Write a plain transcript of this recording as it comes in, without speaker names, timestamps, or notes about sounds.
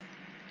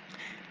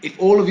If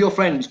all of your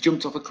friends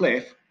jumped off a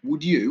cliff,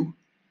 would you?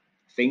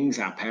 Things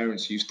our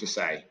parents used to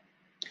say.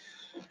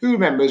 Who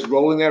remembers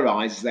rolling their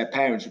eyes as their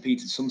parents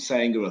repeated some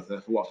saying or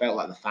other for what felt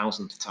like the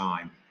thousandth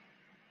time?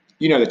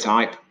 You know the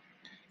type.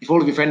 If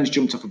all of your friends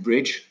jumped off a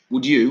bridge,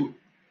 would you?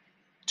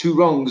 Two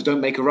wrongs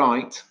don't make a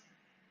right.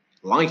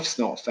 Life's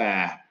not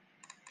fair.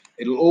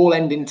 It'll all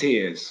end in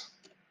tears.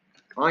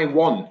 I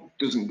won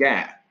doesn't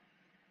get.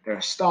 There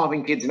are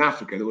starving kids in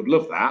Africa that would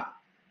love that.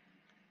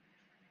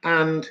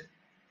 And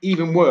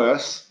even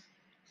worse,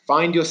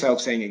 find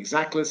yourself saying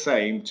exactly the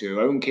same to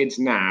your own kids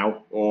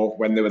now or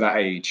when they were that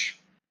age.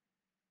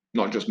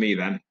 Not just me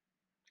then.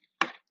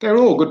 They're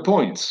all good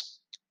points,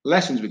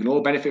 lessons we can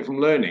all benefit from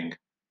learning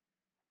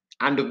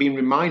and have been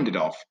reminded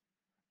of,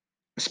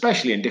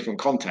 especially in different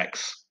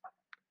contexts,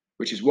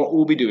 which is what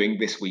we'll be doing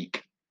this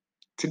week,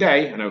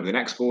 today and over the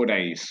next 4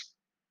 days.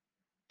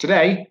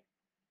 Today,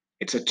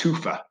 it's a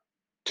twofer,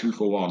 2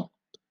 for 1.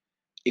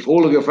 If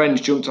all of your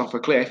friends jumped off a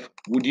cliff,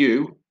 would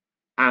you?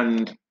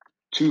 And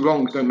two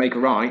wrongs don't make a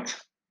right.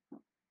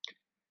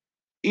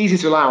 Easy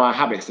to allow our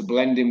habits to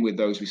blend in with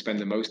those we spend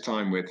the most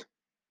time with,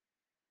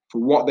 for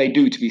what they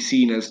do to be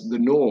seen as the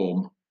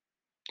norm.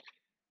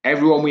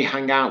 Everyone we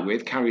hang out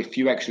with carry a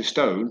few extra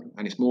stone,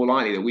 and it's more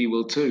likely that we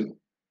will too.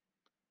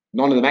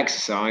 None of them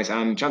exercise,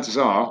 and chances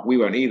are we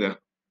won't either.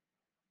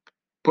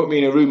 Put me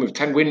in a room of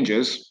 10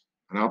 whingers,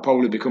 and I'll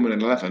probably become an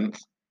 11th.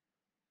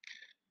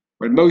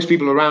 When most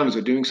people around us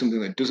are doing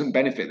something that doesn't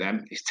benefit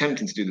them, it's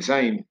tempting to do the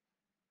same.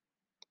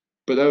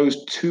 But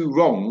those two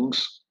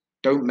wrongs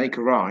don't make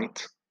a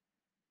right.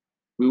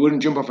 We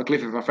wouldn't jump off a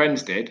cliff if our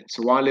friends did,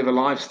 so why live a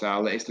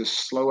lifestyle that is the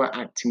slower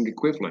acting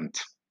equivalent?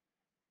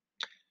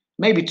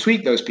 Maybe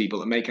tweak those people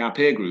that make our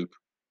peer group.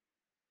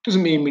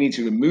 Doesn't mean we need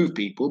to remove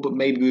people, but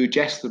maybe we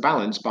adjust the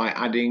balance by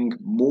adding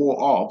more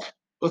of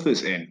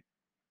others in.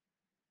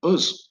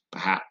 Us,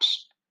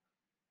 perhaps.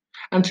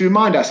 And to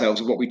remind ourselves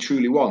of what we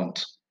truly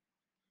want,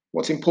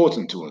 what's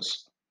important to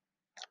us,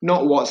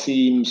 not what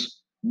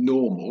seems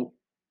normal,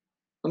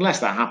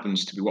 unless that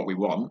happens to be what we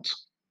want.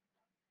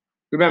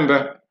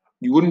 Remember,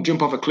 you wouldn't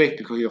jump off a cliff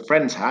because your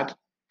friends had,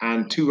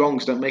 and two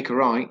wrongs don't make a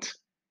right.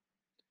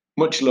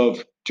 Much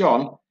love,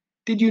 John.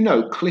 Did you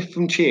know Cliff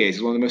from Cheers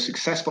is one of the most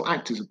successful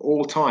actors of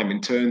all time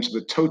in terms of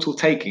the total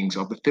takings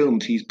of the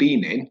films he's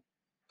been in?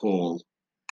 Paul.